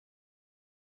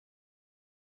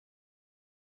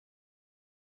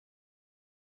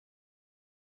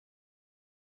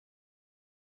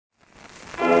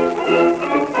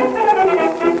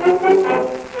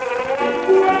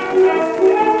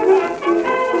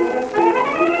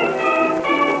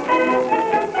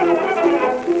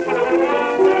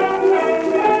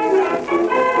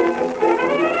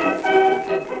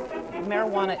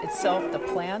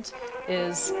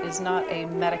is not a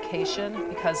medication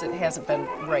because it hasn't been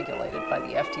regulated by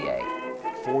the FDA.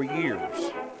 For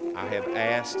years, I have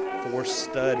asked for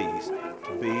studies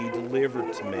to be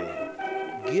delivered to me.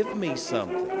 Give me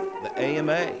something. The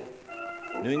AMA,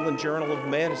 New England Journal of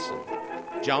Medicine,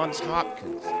 Johns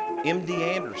Hopkins, MD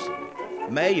Anderson,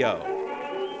 Mayo.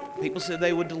 People said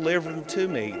they would deliver them to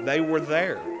me. They were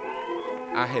there.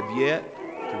 I have yet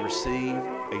to receive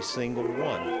a single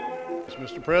one.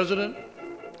 Mr. President,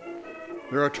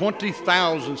 there are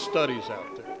 20,000 studies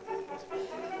out there.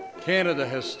 Canada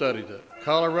has studied it.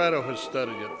 Colorado has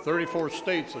studied it. 34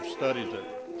 states have studied it.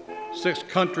 6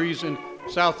 countries in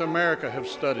South America have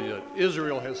studied it.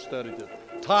 Israel has studied it.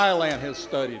 Thailand has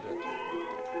studied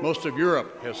it. Most of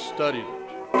Europe has studied it.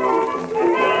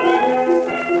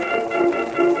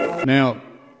 Now,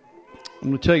 I'm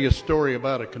going to tell you a story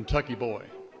about a Kentucky boy.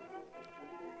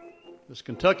 This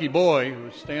Kentucky boy who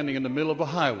was standing in the middle of a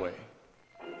highway.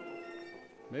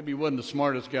 Maybe he wasn't the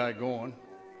smartest guy going.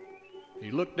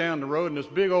 He looked down the road and this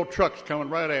big old truck's coming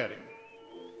right at him,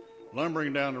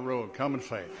 lumbering down the road, coming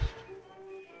fast.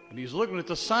 And he's looking at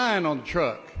the sign on the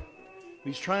truck. And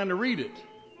he's trying to read it.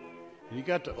 And he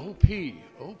got to OP.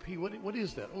 OP, what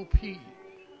is that? OP.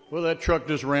 Well, that truck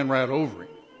just ran right over him.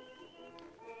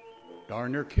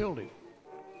 Darn near killed him.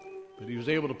 But he was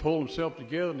able to pull himself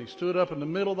together and he stood up in the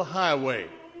middle of the highway.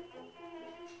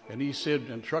 And he said,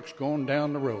 and the truck's going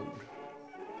down the road.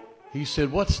 He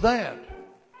said, "What's that?"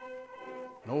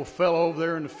 An old fellow over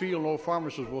there in the field, an old farmer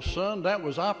says, "Well, son, that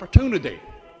was opportunity."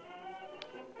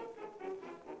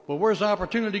 Well, where's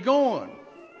opportunity going?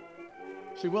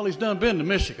 See, well, he's done been to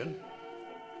Michigan.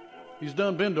 He's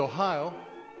done been to Ohio.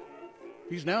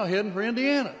 He's now heading for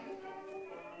Indiana.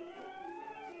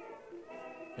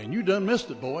 And you done missed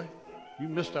it, boy. You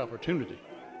missed opportunity.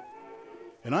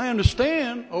 And I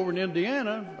understand over in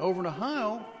Indiana, over in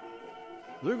Ohio,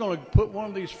 they're going to put one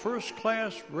of these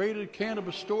first-class rated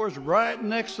cannabis stores right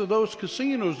next to those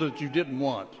casinos that you didn't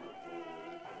want.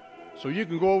 So you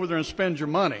can go over there and spend your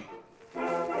money.